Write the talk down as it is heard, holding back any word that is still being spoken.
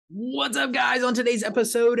What's up, guys? On today's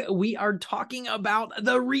episode, we are talking about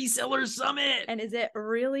the Reseller Summit. And is it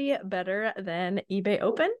really better than eBay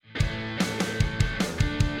Open?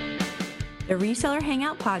 The Reseller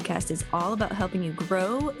Hangout podcast is all about helping you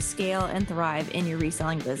grow, scale, and thrive in your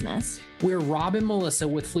reselling business. We're Rob and Melissa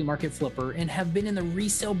with Flea Market Flipper and have been in the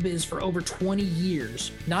resale biz for over 20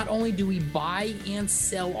 years. Not only do we buy and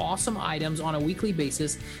sell awesome items on a weekly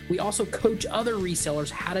basis, we also coach other resellers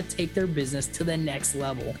how to take their business to the next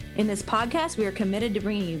level. In this podcast, we are committed to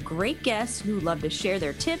bringing you great guests who love to share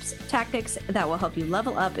their tips, tactics that will help you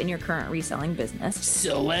level up in your current reselling business.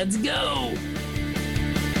 So let's go.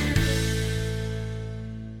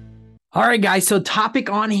 All right, guys. So topic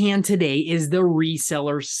on hand today is the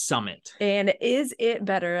Reseller Summit. And is it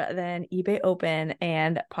better than eBay Open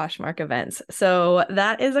and Poshmark events? So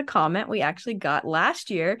that is a comment we actually got last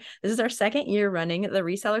year. This is our second year running the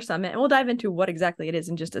Reseller Summit, and we'll dive into what exactly it is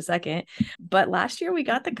in just a second. But last year we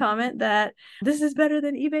got the comment that this is better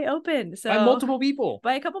than eBay Open. So By multiple people.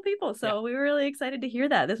 By a couple people. So we were really excited to hear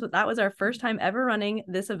that. That was our first time ever running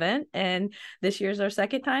this event, and this year's our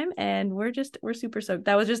second time, and we're super stoked.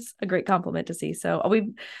 That was just a great compliment to see. So we've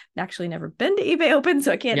actually never been to eBay Open,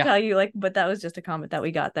 so I can't tell you but that was just a comment that we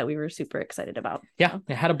got that we were super excited about. Yeah,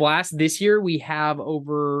 I had a blast. This year we have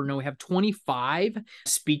 25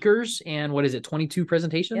 speakers and 22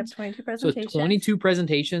 presentations? Yep, 22 presentations. So 22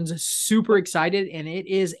 presentations, super excited. And it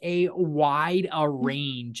is a wide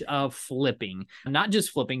range of flipping, not just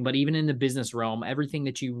flipping, but even in the business realm, everything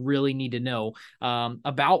that you really need to know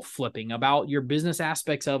about flipping, about your business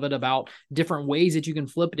aspects of it, about different ways that you can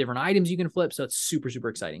flip, different items you can flip. So it's super, super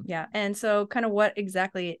exciting. Yeah. And so kind of what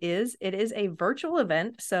exactly it is a virtual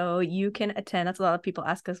event. So you can attend. That's a lot of people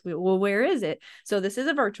ask us, well, where is it? So this is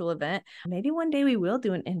a virtual event. Maybe one day we will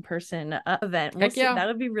do an in-person event. We'll see. That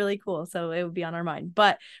would be really cool. So it would be on our mind.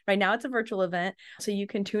 But right now it's a virtual event. So you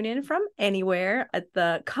can tune in from anywhere at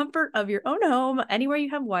the comfort of your own home, anywhere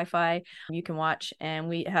you have Wi-Fi, you can watch. And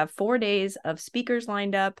we have 4 days of speakers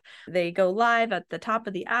lined up. They go live at the top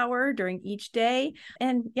of the hour during each day.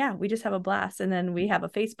 And yeah, we just have a blast. And then we have a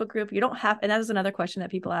Facebook group. You don't have, and that was another question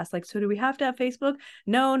that people ask, so do we have to have Facebook?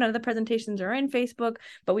 No, none of the presentations are in Facebook,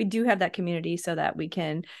 but we do have that community so that we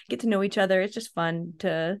can get to know each other. It's just fun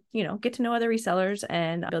to, get to know other resellers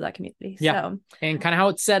and build that community. Yeah. So, and kind of how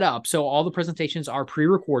it's set up. So all the presentations are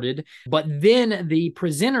pre-recorded, but then the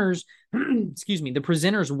presenters the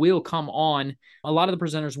presenters will come on. A lot of the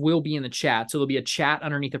presenters will be in the chat. So there'll be a chat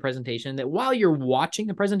underneath the presentation that while you're watching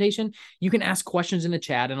the presentation, you can ask questions in the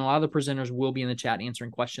chat. And a lot of the presenters will be in the chat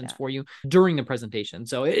answering questions for you during the presentation.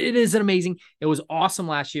 So it is amazing. It was awesome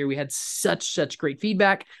last year. We had such great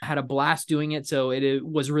feedback. I had a blast doing it. So it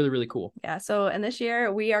was really, really cool. Yeah. So, and this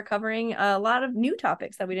year we are covering a lot of new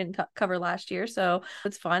topics that we didn't cover last year. So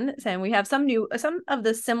it's fun. And we have some of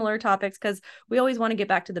the similar topics because we always want to get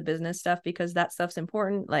back to the business stuff because that stuff's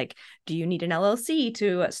important. Like, do you need an LLC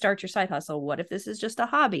to start your side hustle? What if this is just a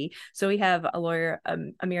hobby? So we have a lawyer,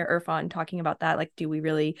 Amir Irfan, talking about that. Like, do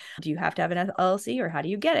you have to have an LLC or how do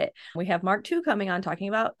you get it? We have Mark 2 coming on talking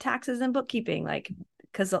about taxes and bookkeeping. Like,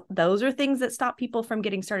 because those are things that stop people from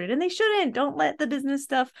getting started, and they shouldn't. Don't let the business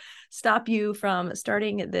stuff stop you from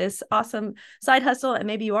starting this awesome side hustle. And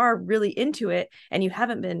maybe you are really into it and you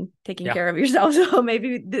haven't been taking care of yourself. So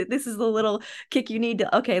maybe this is the little kick you need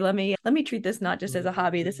to, okay, let me treat this not just as a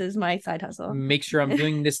hobby. This is my side hustle. Make sure I'm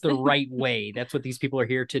doing this the right way. That's what these people are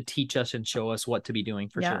here to teach us and show us what to be doing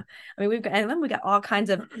for sure. I mean, we got all kinds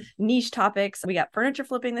of niche topics. We got furniture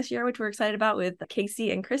flipping this year, which we're excited about with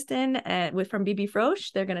Casey and Kristen from BB Froche.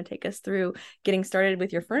 They're going to take us through getting started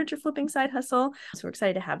with your furniture flipping side hustle. So we're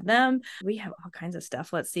excited to have them. We have all kinds of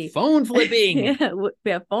stuff. Let's see. Phone flipping.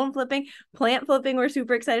 We have phone flipping, plant flipping. We're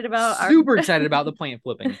super excited about. Super excited about the plant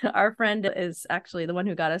flipping. Our friend is actually the one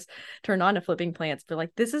who got us turned on to flipping plants. But like,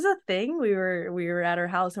 this is a thing. We were at her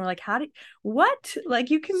house and we're like, what? Like,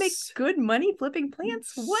 you can make good money flipping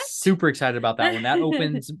plants? What? Super excited about that one. That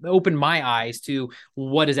opened my eyes to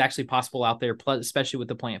what is actually possible out there, especially with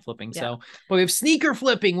the plant flipping. So, but we have sneaker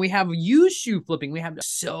flipping, we have used shoe flipping, we have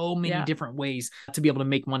so many different ways to be able to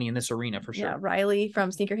make money in this arena for sure. Yeah, Riley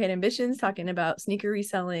from Sneakerhead Ambitions talking about sneaker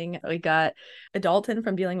reselling. We got Dalton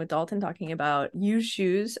from Dealing with Dalton talking about used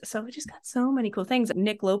shoes. So we just got so many cool things.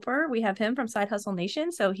 Nick Loper, we have him from Side Hustle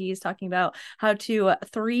Nation. So he's talking about how to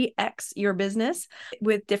 3x your business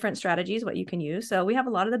with different strategies, what you can use. So we have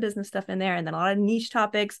a lot of the business stuff in there and then a lot of niche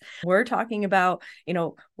topics. We're talking about,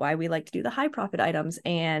 why we like to do the high profit items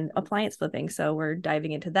and appliance flipping. So we're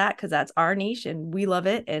diving into that because that's our niche and we love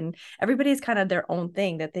it. And everybody's kind of their own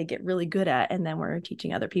thing that they get really good at. And then we're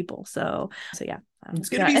teaching other people. So yeah, It's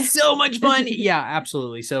going to be so much fun. Yeah,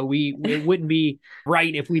 absolutely. So it wouldn't be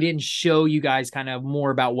right if we didn't show you guys kind of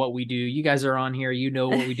more about what we do. You guys are on here, you know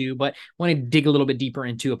what we do, but want to dig a little bit deeper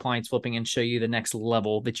into appliance flipping and show you the next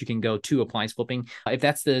level that you can go to appliance flipping if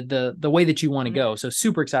that's the way that you want to go. So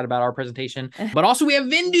super excited about our presentation. But also we have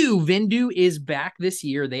Vendoo. Vendoo is back this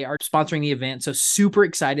year. They are sponsoring the event. So super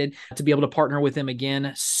excited to be able to partner with them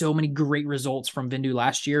again. So many great results from Vendoo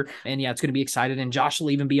last year. And yeah, it's going to be excited. And Josh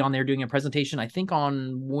will even be on there doing a presentation, I think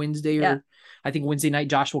on Wednesday or I think Wednesday night,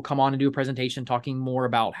 Josh will come on and do a presentation talking more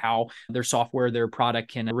about how their software, their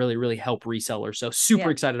product can really, really help resellers. So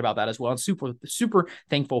super excited about that as well. And super, super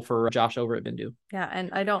thankful for Josh over at Vendoo. Yeah.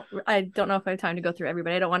 And I don't know if I have time to go through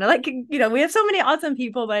everybody. I don't want to we have so many awesome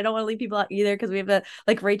people, but I don't want to leave people out either because we have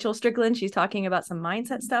Rachel Strickland. She's talking about some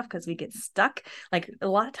mindset stuff because we get stuck. Like a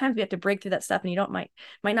lot of times we have to break through that stuff and you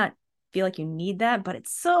might not feel like you need that, but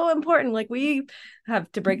it's so important. Like we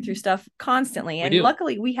have to break through stuff constantly, and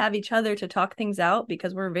luckily we have each other to talk things out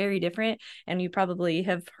because we're very different, and you probably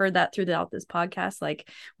have heard that throughout this podcast. Like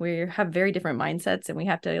we have very different mindsets and we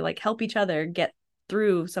have to help each other get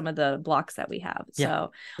through some of the blocks that we have.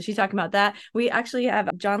 So she's talking about that. We actually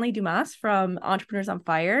have John Lee Dumas from Entrepreneurs on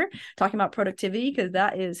Fire talking about productivity because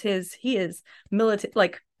that is he is militant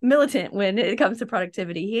when it comes to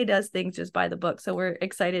productivity. He does things just by the book. So we're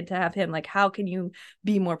excited to have him. How can you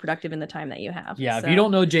be more productive in the time that you have? Yeah. So. If you don't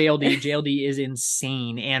know JLD is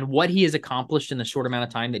insane. And what he has accomplished in the short amount of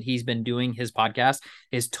time that he's been doing his podcast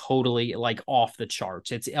is totally off the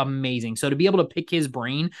charts. It's amazing. So to be able to pick his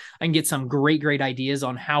brain and get some great ideas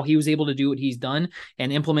on how he was able to do what he's done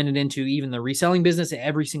and implement it into even the reselling business,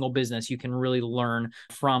 every single business, you can really learn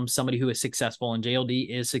from somebody who is successful. And JLD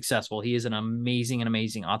is successful. He is an amazing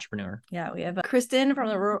entrepreneur. Yeah, we have Kristen from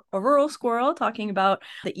the Rural Squirrel talking about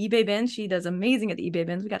the eBay bins. She does amazing at the eBay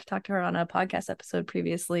bins. We got to talk to her on a podcast episode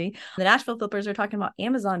previously. The Nashville Flippers are talking about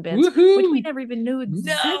Amazon bins, which we never even knew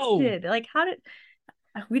existed.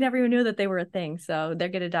 We never even knew that they were a thing. So they're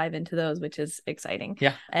going to dive into those, which is exciting.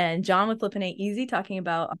 Yeah. And John with Flippin' Ain't Easy talking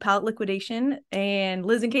about pallet liquidation, and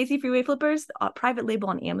Liz and Casey Freeway Flippers, private label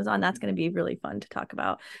on Amazon. That's going to be really fun to talk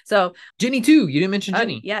about. So Jenny too. You didn't mention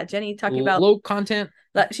Jenny. Yeah. Jenny talking about low content.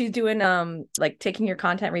 She's doing taking your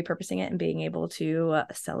content, repurposing it, and being able to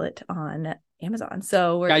sell it on Amazon.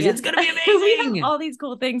 So it's gonna be amazing. We have all these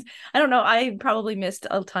cool things. I don't know, I probably missed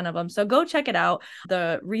a ton of them, so go check it out.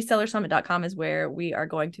 The resellersummit.com is where we are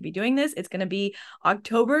going to be doing this. It's going to be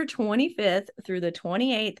October 25th through the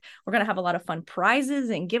 28th. We're going to have a lot of fun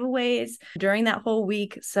prizes and giveaways during that whole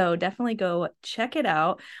week, so definitely go check it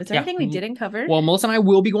out. Is there anything we didn't cover? Well, Melissa and I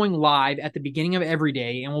will be going live at the beginning of every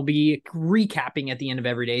day, and we'll be recapping at the end of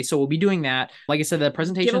every day. So we'll be doing that. Like I said, the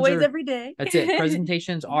presentations giveaways every day. That's it.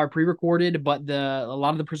 Presentations are pre-recorded, but a lot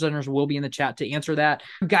of the presenters will be in the chat to answer that.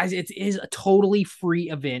 Guys, it is a totally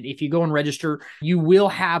free event. If you go and register, you will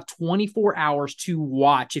have 24 hours to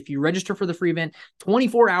watch. If you register for the free event,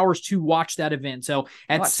 24 hours to watch that event. So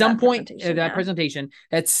at some point, that presentation,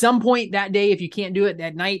 at some point that day, if you can't do it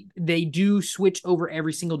at night, they do switch over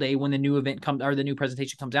every single day when the new event comes or the new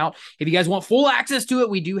presentation comes out. If you guys want full access to it,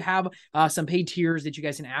 we do have some paid tiers that you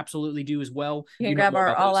guys can absolutely do as well. You can grab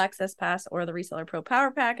our all access pass or the Reseller Pro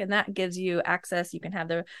Power Pack, and that gives you access. You can have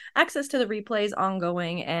the access to the replays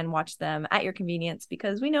ongoing and watch them at your convenience,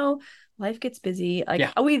 because we know life gets busy.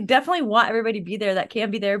 We definitely want everybody to be there that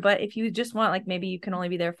can be there, but if you just want, maybe you can only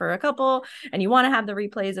be there for a couple and you want to have the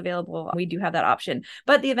replays available, we do have that option.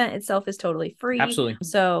 But the event itself is totally free. Absolutely.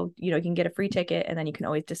 So you can get a free ticket, and then you can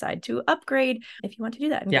always decide to upgrade if you want to do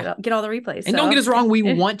that and get all the replays. And don't get us wrong, we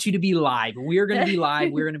want you to be live. We're going to be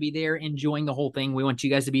live. We're going to be there enjoying the whole thing. We want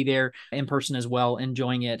you guys to be there in person as well,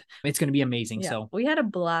 enjoying it. It's going to be amazing. So we had a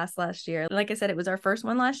blast last year. Like I said, it was our first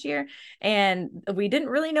one last year, and we didn't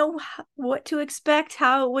really know what to expect,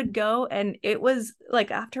 how it would go, and it was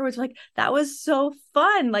afterwards, that was so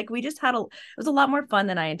fun. We just had it was a lot more fun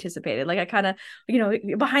than I anticipated. I kind of,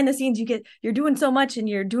 behind the scenes, you're doing so much and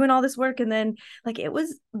you're doing all this work, and then it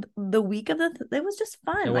was the week of it was just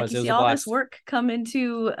fun. You see all this work come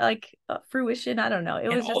into fruition. I don't know,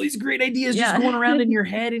 it was all these great ideas just going around in your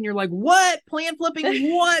head, and you're like, what plan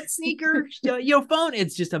flipping, what sneaker, phone.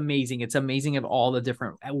 It's just amazing. It's amazing of all the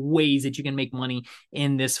different ways that you can make money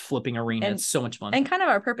in this flipping arena. It's so much fun, and kind of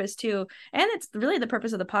our purpose too, and it's really the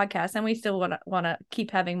purpose of the podcast, and we still want to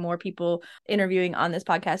keep having more people interviewing on this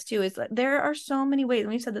podcast too, is that there are so many ways, and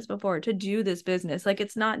we've said this before, to do this business.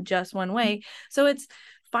 It's not just one way. So it's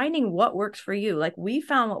finding what works for you. Like we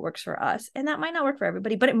found what works for us, and that might not work for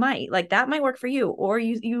everybody, but it might. Like that might work for you, or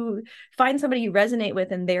you find somebody you resonate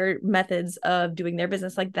with and their methods of doing their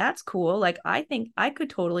business. Like that's cool. Like I think I could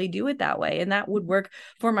totally do it that way, and that would work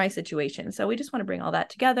for my situation. So we just want to bring all that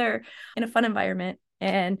together in a fun environment.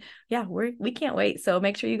 And yeah, we can't wait. So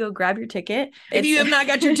make sure you go grab your ticket. If you have not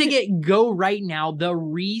got your ticket, go right now.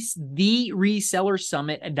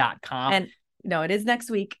 TheResellerSummit.com. And no, it is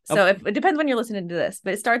next week. So if it depends when you're listening to this,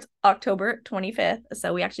 but it starts October 25th.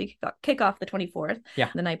 So we actually kick off the 24th,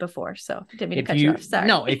 the night before. So didn't mean to cut you off. Sorry.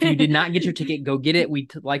 No, if you did not get your ticket, go get it.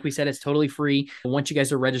 Like we said, it's totally free. Want you guys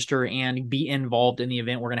to register and be involved in the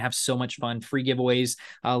event. We're going to have so much fun, free giveaways,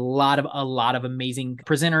 a lot of amazing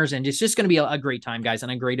presenters, and it's just going to be a great time, guys,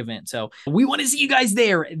 and a great event. So we want to see you guys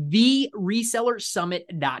there.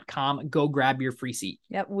 TheResellerSummit.com. Go grab your free seat.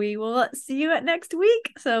 Yep. We will see you at next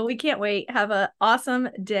week. So we can't wait. Have an awesome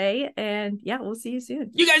day. And yeah, we'll see you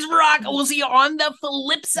soon. You guys rock. We'll see you on the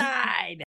flip side.